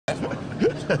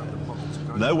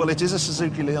No, well, it is a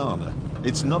Suzuki Liana.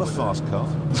 It's not a fast car.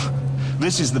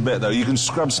 This is the bit, though. You can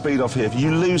scrub speed off here. If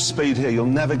you lose speed here, you'll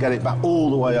never get it back all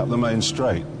the way up the main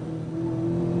straight.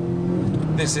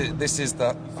 This is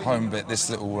the home bit. This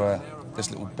little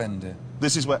bend here.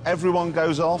 This is where everyone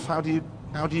goes off. How do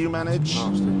you manage?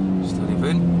 Steady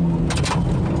bin.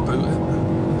 Boot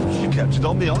it. You kept it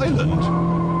on the island,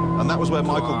 and that was where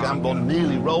Michael Gambon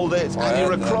nearly rolled it, and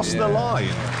you're across the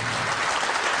line.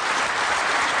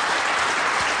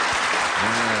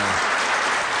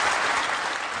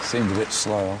 Seemed a bit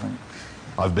slow, I think.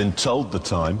 I've been told the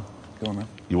time. Go on, then.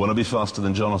 You want to be faster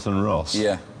than Jonathan Ross?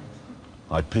 Yeah.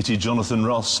 I pity Jonathan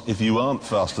Ross if you aren't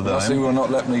faster than him. He will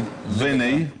not let me...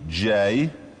 Vinny,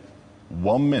 J,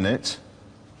 1 minute,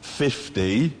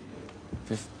 50...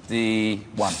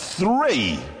 51.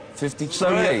 3! 53. So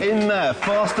you're in there,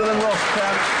 faster than Ross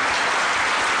can.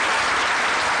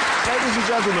 Ladies and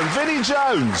gentlemen, Vinnie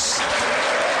Jones.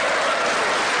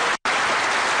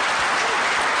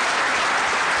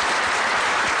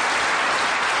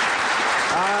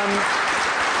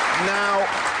 Now,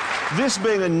 this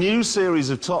being a new series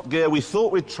of Top Gear, we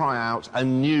thought we'd try out a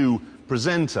new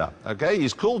presenter, OK?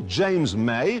 He's called James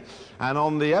May, and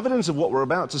on the evidence of what we're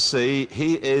about to see,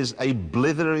 he is a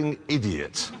blithering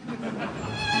idiot.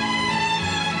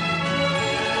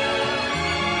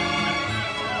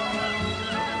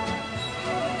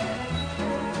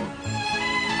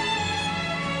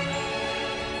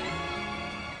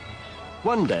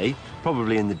 One day,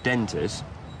 probably in the dentist,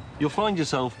 you'll find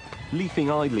yourself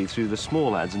leafing idly through the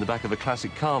small ads in the back of a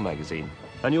classic car magazine.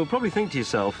 And you'll probably think to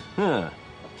yourself,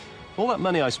 all that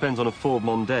money I spent on a Ford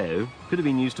Mondeo could have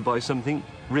been used to buy something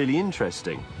really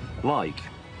interesting, like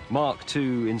Mark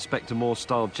II Inspector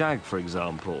Morse-style Jag, for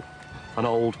example. An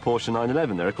old Porsche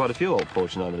 911. There are quite a few old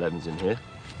Porsche 911s in here.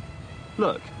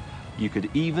 Look, you could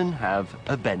even have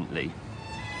a Bentley.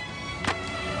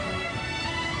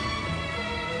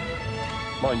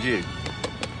 Mind you,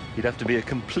 you'd have to be a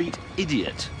complete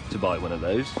idiot to buy one of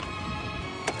those.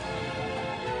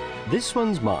 This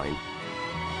one's mine.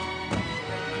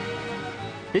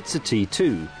 It's a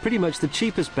T2, pretty much the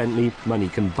cheapest Bentley money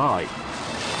can buy.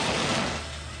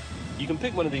 You can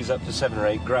pick one of these up for 7 or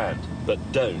 8 grand, but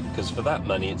don't, because for that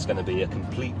money it's going to be a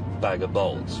complete bag of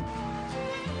bolts.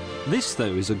 This,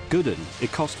 though, is a good one.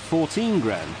 It cost 14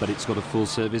 grand, but it's got a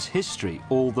full-service history.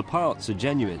 All the parts are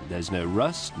genuine. There's no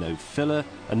rust, no filler,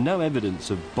 and no evidence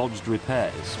of bodged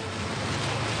repairs.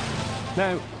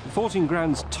 Now, 14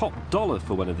 grand's top dollar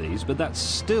for one of these, but that's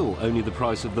still only the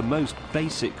price of the most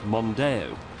basic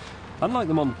Mondeo. Unlike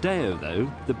the Mondeo,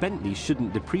 though, the Bentley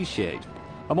shouldn't depreciate.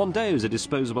 A Mondeo is a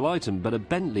disposable item, but a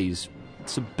Bentley's...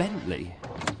 it's a Bentley.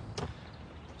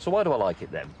 So why do I like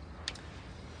it, then?